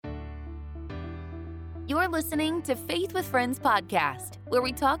You're listening to Faith with Friends podcast, where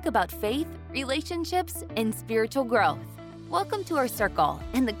we talk about faith, relationships, and spiritual growth. Welcome to our circle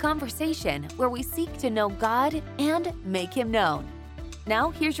and the conversation where we seek to know God and make Him known. Now,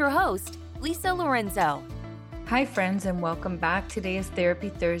 here's your host, Lisa Lorenzo. Hi, friends, and welcome back. Today is Therapy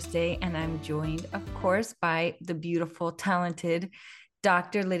Thursday, and I'm joined, of course, by the beautiful, talented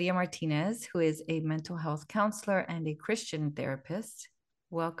Dr. Lydia Martinez, who is a mental health counselor and a Christian therapist.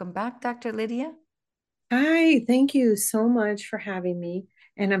 Welcome back, Dr. Lydia. Hi, thank you so much for having me.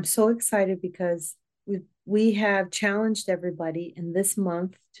 And I'm so excited because we have challenged everybody in this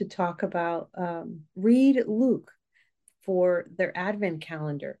month to talk about read Luke for their Advent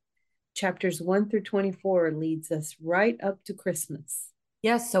calendar. Chapters 1 through 24 leads us right up to Christmas.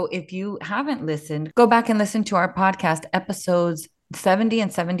 Yes, so if you haven't listened, go back and listen to our podcast episodes 70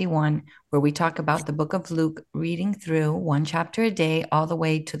 and 71, where we talk about the book of Luke, reading through one chapter a day all the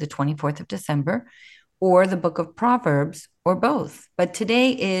way to the 24th of December. Or the book of Proverbs, or both. But today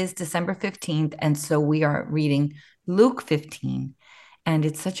is December 15th, and so we are reading Luke 15. And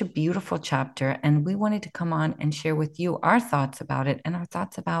it's such a beautiful chapter, and we wanted to come on and share with you our thoughts about it and our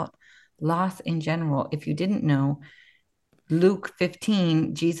thoughts about loss in general. If you didn't know, Luke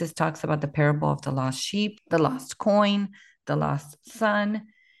 15, Jesus talks about the parable of the lost sheep, the lost coin, the lost son,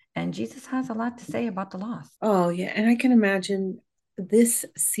 and Jesus has a lot to say about the loss. Oh, yeah, and I can imagine this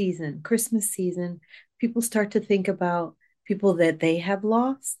season, Christmas season, people start to think about people that they have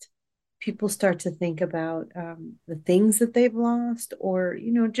lost. People start to think about the things that they've lost, or,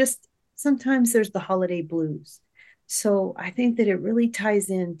 just sometimes there's the holiday blues. So I think that it really ties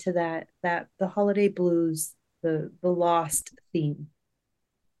into that the holiday blues, the lost theme.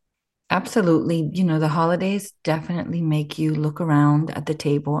 Absolutely. The holidays definitely make you look around at the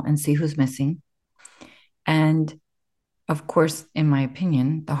table and see who's missing. And of course, in my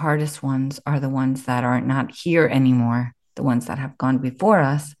opinion, the hardest ones are the ones that are not here anymore, the ones that have gone before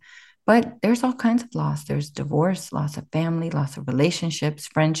us. But there's all kinds of loss. There's divorce, loss of family, loss of relationships,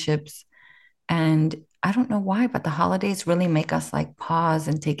 friendships. And I don't know why, but the holidays really make us pause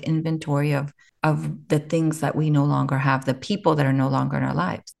and take inventory of the things that we no longer have, the people that are no longer in our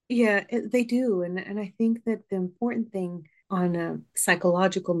lives. Yeah, they do. And I think that the important thing on a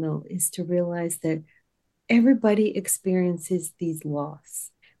psychological note is to realize that everybody experiences these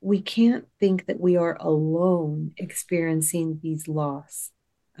loss. We can't think that we are alone experiencing these losses,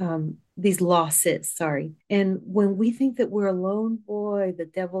 sorry. And when we think that we're alone, boy, the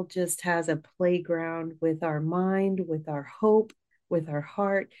devil just has a playground with our mind, with our hope, with our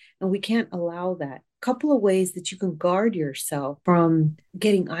heart, and we can't allow that. Couple of ways that you can guard yourself from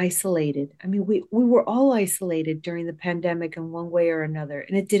getting isolated. I mean, we were all isolated during the pandemic in one way or another,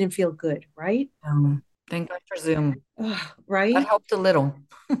 and it didn't feel good, right? Thank God for Zoom. Right? That helped a little.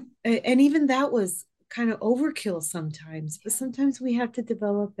 And even that was kind of overkill sometimes, but sometimes we have to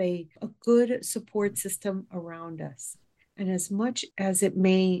develop a good support system around us. And as much as it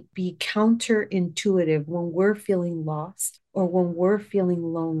may be counterintuitive when we're feeling lost or when we're feeling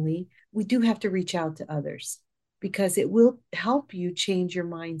lonely, we do have to reach out to others, because it will help you change your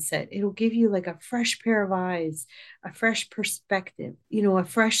mindset. It'll give you a fresh pair of eyes, a fresh perspective, a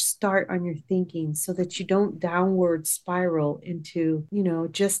fresh start on your thinking, so that you don't downward spiral into,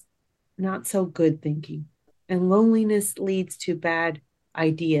 just not so good thinking. And loneliness leads to bad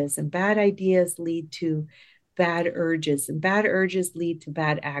ideas, and bad ideas lead to bad urges, and bad urges lead to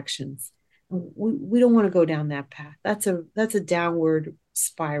bad actions. We don't want to go down that path. That's a downward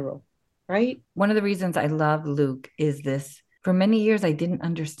spiral. Right? One of the reasons I love Luke is this. For many years, I didn't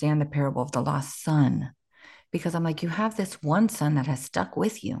understand the parable of the lost son, because I'm you have this one son that has stuck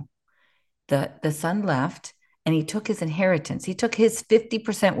with you. The son left and he took his inheritance. He took his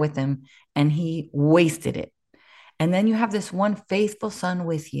 50% with him and he wasted it. And then you have this one faithful son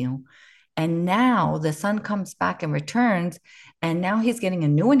with you. And now the son comes back and returns, and now he's getting a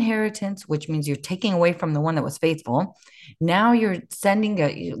new inheritance, which means you're taking away from the one that was faithful. Now you're sending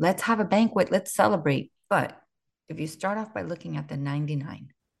let's have a banquet, let's celebrate. But if you start off by looking at the 99,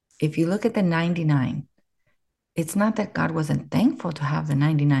 if you look at the 99, it's not that God wasn't thankful to have the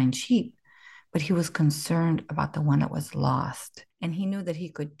 99 sheep, but he was concerned about the one that was lost. And he knew that he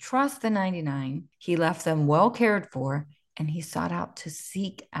could trust the 99. He left them well cared for, and he sought out to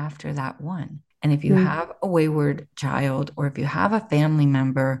seek after that one. And if you have a wayward child, or if you have a family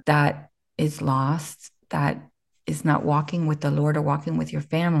member that is lost, that is not walking with the Lord or walking with your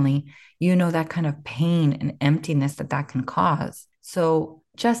family, you know that kind of pain and emptiness that can cause. So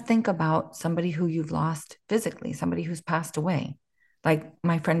just think about somebody who you've lost physically, somebody who's passed away. Like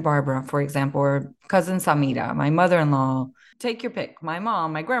my friend Barbara, for example, or cousin Samira, my mother-in-law, take your pick, my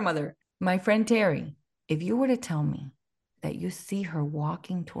mom, my grandmother, my friend Terry. if you were to tell me that you see her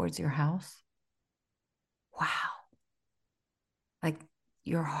walking towards your house, wow, like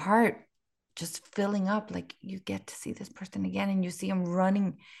your heart just filling up, like you get to see this person again and you see him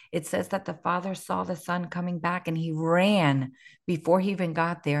running. It says that the father saw the son coming back and he ran before he even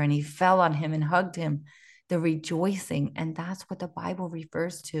got there and he fell on him and hugged him, the rejoicing. And that's what the Bible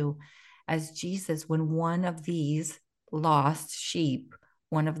refers to as Jesus, when one of these lost sheep,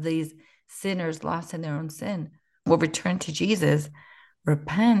 one of these sinners lost in their own sin, will return to Jesus,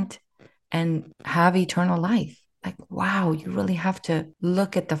 repent, and have eternal life. Like, wow, you really have to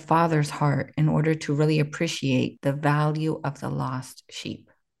look at the Father's heart in order to really appreciate the value of the lost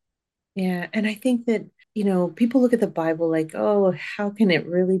sheep. Yeah. And I think that, people look at the Bible like, oh, how can it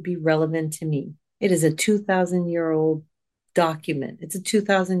really be relevant to me? It is a 2,000-year-old document. It's a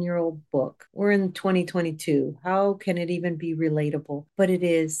 2,000-year-old book. We're in 2022. How can it even be relatable? But it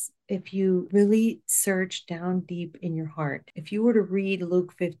is. If you really search down deep in your heart, if you were to read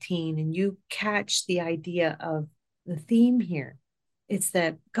Luke 15 and you catch the idea of the theme here, it's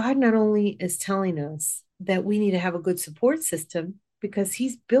that God not only is telling us that we need to have a good support system because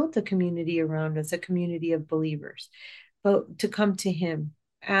he's built a community around us, a community of believers, but to come to him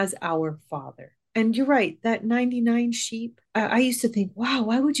as our Father. And you're right, that 99 sheep, I used to think, wow,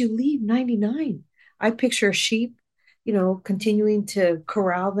 why would you leave 99? I picture a sheep, continuing to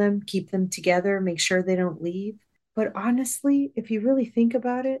corral them, keep them together, make sure they don't leave. But honestly, if you really think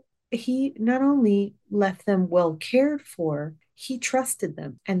about it, he not only left them well cared for, he trusted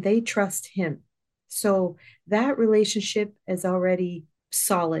them and they trust him. So that relationship is already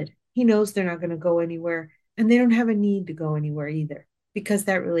solid. He knows they're not going to go anywhere and they don't have a need to go anywhere either because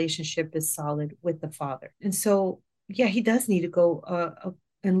that relationship is solid with the Father. And so, yeah, he does need to go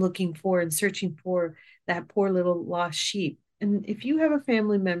and looking for and searching for that poor little lost sheep. And if you have a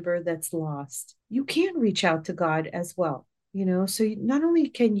family member that's lost, you can reach out to God as well. So not only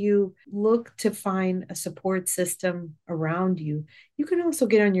can you look to find a support system around you, you can also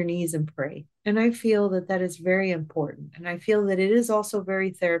get on your knees and pray. And I feel that that is very important. And I feel that it is also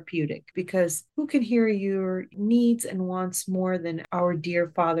very therapeutic because who can hear your needs and wants more than our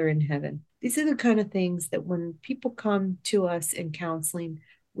dear Father in heaven? These are the kind of things that when people come to us in counseling,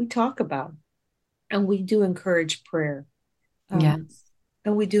 we talk about and we do encourage prayer. Yes.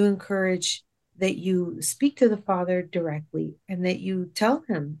 And we do encourage that you speak to the Father directly and that you tell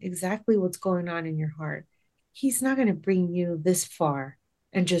him exactly what's going on in your heart. He's not going to bring you this far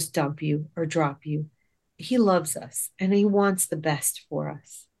and just dump you or drop you. He loves us and he wants the best for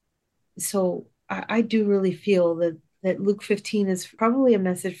us. So I do really feel that Luke 15 is probably a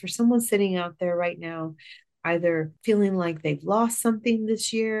message for someone sitting out there right now, either feeling like they've lost something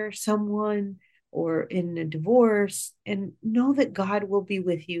this year, someone, or in a divorce, and know that God will be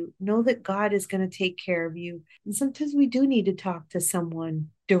with you. Know that God is going to take care of you. And sometimes we do need to talk to someone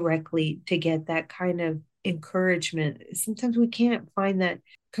directly to get that kind of encouragement. Sometimes we can't find that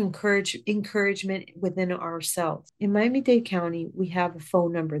encouragement within ourselves. In Miami-Dade County, we have a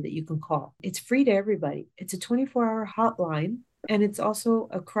phone number that you can call. It's free to everybody. It's a 24-hour hotline and it's also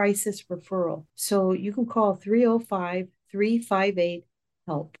a crisis referral. So you can call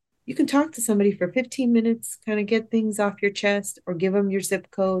 305-358-HELP. You can talk to somebody for 15 minutes, kind of get things off your chest, or give them your zip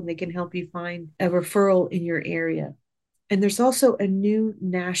code and they can help you find a referral in your area. And there's also a new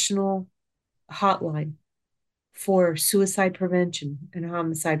national hotline for suicide prevention and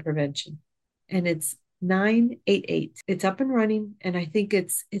homicide prevention. And it's 988. It's up and running. And I think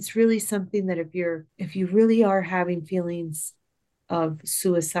it's really something that if you really are having feelings of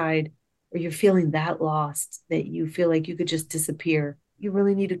suicide or you're feeling that lost that you feel like you could just disappear, you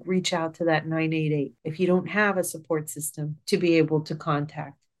really need to reach out to that 988 if you don't have a support system to be able to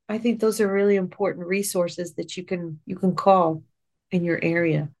contact. I think those are really important resources that you can call in your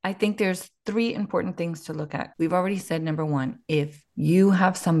area. I think there's 3 important things to look at. We've already said, number 1, if you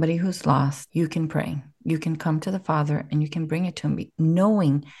have somebody who's lost, you can pray. You can come to the Father and you can bring it to him,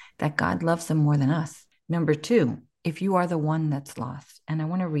 knowing that God loves them more than us. Number 2, if you are the one that's lost, and I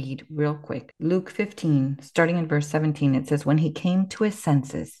want to read real quick, Luke 15, starting in verse 17, it says, when he came to his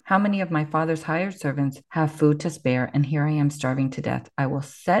senses, how many of my father's hired servants have food to spare, and here I am starving to death? I will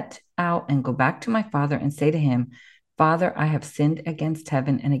set out and go back to my father and say to him, Father, I have sinned against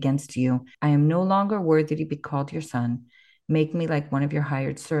heaven and against you. I am no longer worthy to be called your son. Make me like one of your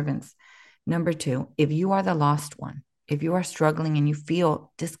hired servants. Number 2, if you are the lost one, if you are struggling and you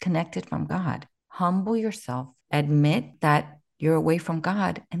feel disconnected from God, humble yourself, admit that you're away from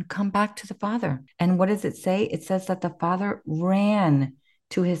God, and come back to the Father. And what does it say? It says that the Father ran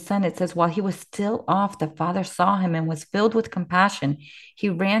to his son. It says, while he was still off, the father saw him and was filled with compassion. He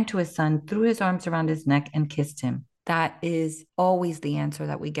ran to his son, threw his arms around his neck, and kissed him. That is always the answer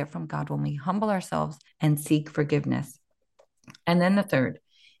that we get from God when we humble ourselves and seek forgiveness. And then the third,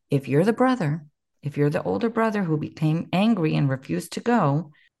 if you're the brother, if you're the older brother who became angry and refused to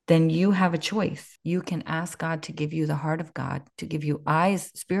go, then you have a choice. You can ask God to give you the heart of God, to give you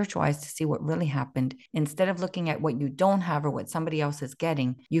eyes, spiritual eyes to see what really happened. Instead of looking at what you don't have or what somebody else is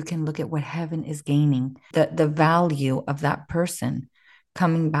getting, you can look at what heaven is gaining, the value of that person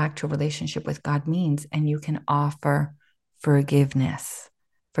coming back to a relationship with God means, and you can offer forgiveness.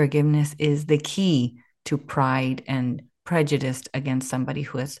 Forgiveness is the key to pride and prejudice against somebody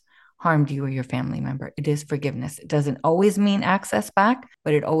who has harmed you or your family member. It is forgiveness. It doesn't always mean access back,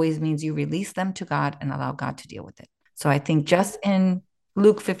 but it always means you release them to God and allow God to deal with it. So I think just in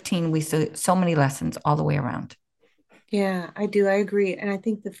Luke 15, we see so many lessons all the way around. Yeah, I do. I agree. And I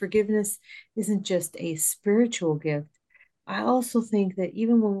think the forgiveness isn't just a spiritual gift. I also think that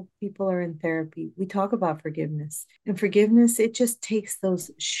even when people are in therapy, we talk about forgiveness. And forgiveness, it just takes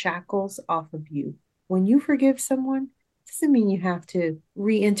those shackles off of you. When you forgive someone, it doesn't mean you have to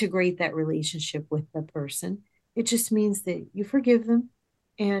reintegrate that relationship with the person. It just means that you forgive them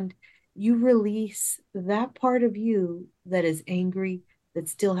and you release that part of you that is angry, that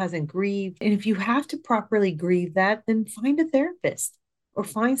still hasn't grieved. And if you have to properly grieve that, then find a therapist or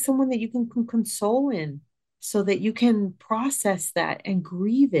find someone that you can console in so that you can process that and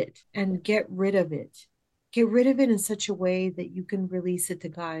grieve it and get rid of it. Get rid of it in such a way that you can release it to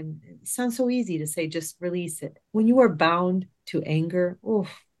God. And it sounds so easy to say, just release it. When you are bound to anger, oh,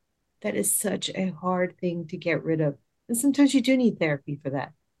 that is such a hard thing to get rid of. And sometimes you do need therapy for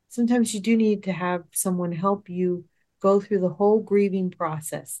that. Sometimes you do need to have someone help you go through the whole grieving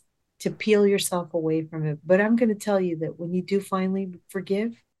process to peel yourself away from it. But I'm going to tell you that when you do finally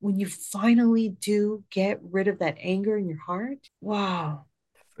forgive, when you finally do get rid of that anger in your heart, wow,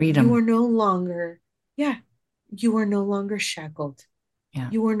 you are Freedom. no longer, yeah, you are no longer shackled. Yeah.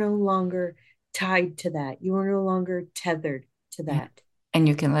 You are no longer tied to that. You are no longer tethered to Yeah. that. And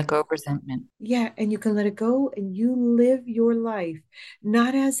you can let go of resentment. Yeah, and you can let it go and you live your life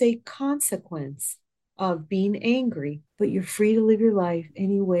not as a consequence of being angry, but you're free to live your life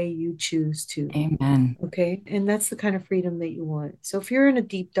any way you choose to. Amen. Okay. And that's the kind of freedom that you want. So if you're in a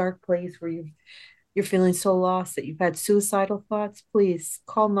deep, dark place where you're feeling so lost that you've had suicidal thoughts, please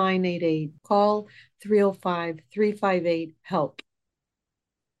call 988, call 305-358 help.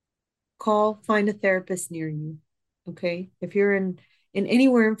 Call, find a therapist near you. Okay. If you're in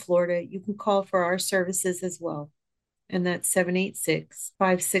anywhere in Florida, you can call for our services as well. And that's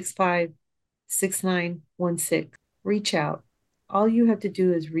 786-565-6916. Reach out. All you have to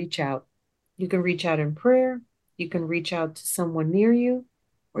do is reach out. You can reach out in prayer, you can reach out to someone near you,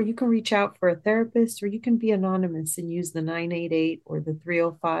 or you can reach out for a therapist, or you can be anonymous and use the 988 or the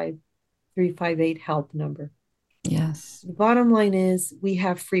 305-358 help number. Yes. The bottom line is we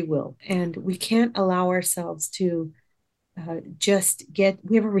have free will and we can't allow ourselves to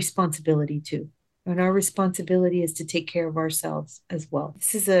we have a responsibility to. And our responsibility is to take care of ourselves as well.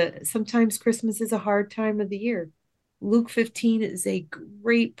 Sometimes Christmas is a hard time of the year. Luke 15 is a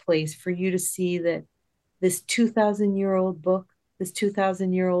great place for you to see that this 2,000-year-old book, this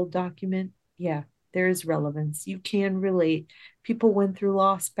 2,000-year-old document, yeah, there is relevance. You can relate. People went through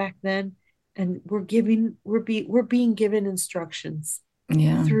loss back then, and we're being given instructions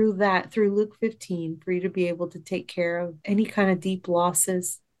Yeah. through Luke 15 for you to be able to take care of any kind of deep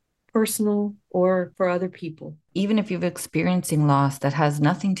losses, personal or for other people. Even if you're experiencing loss that has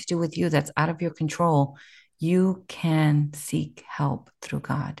nothing to do with you, that's out of your control, you can seek help through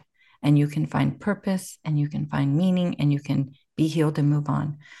God and you can find purpose and you can find meaning and you can be healed and move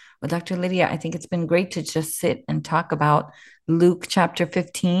on. Well, Dr. Lydia, I think it's been great to just sit and talk about Luke chapter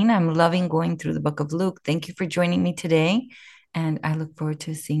 15. I'm loving going through the book of Luke. Thank you for joining me today. And I look forward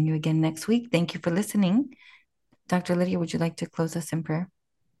to seeing you again next week. Thank you for listening. Dr. Lydia, would you like to close us in prayer?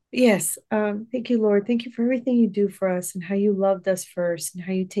 Yes. Thank you, Lord. Thank you for everything you do for us and how you loved us first and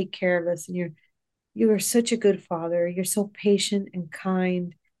how you take care of us. And you are such a good father. You're so patient and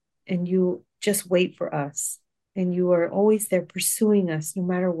kind, and you just wait for us. And you are always there pursuing us no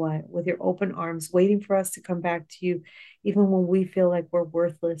matter what, with your open arms, waiting for us to come back to you, even when we feel like we're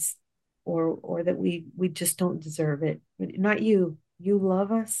worthless or that we just don't deserve it. But not you. You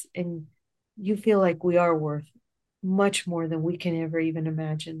love us and you feel like we are worth much more than we can ever even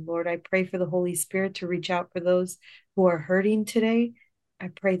imagine. Lord, I pray for the Holy Spirit to reach out for those who are hurting today. I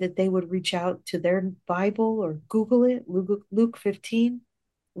pray that they would reach out to their Bible or Google it, Luke 15.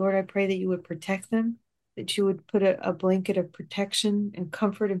 Lord, I pray that you would protect them. that you would put a blanket of protection and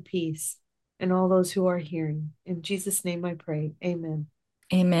comfort and peace in all those who are hearing. In Jesus' name I pray. Amen.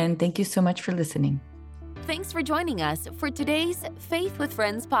 Amen. Thank you so much for listening. Thanks for joining us for today's Faith with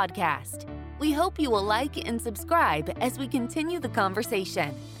Friends podcast. We hope you will like and subscribe as we continue the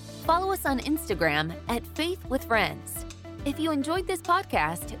conversation. Follow us on Instagram at Faith with Friends. If you enjoyed this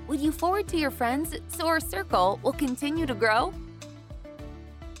podcast, would you forward to your friends so our circle will continue to grow?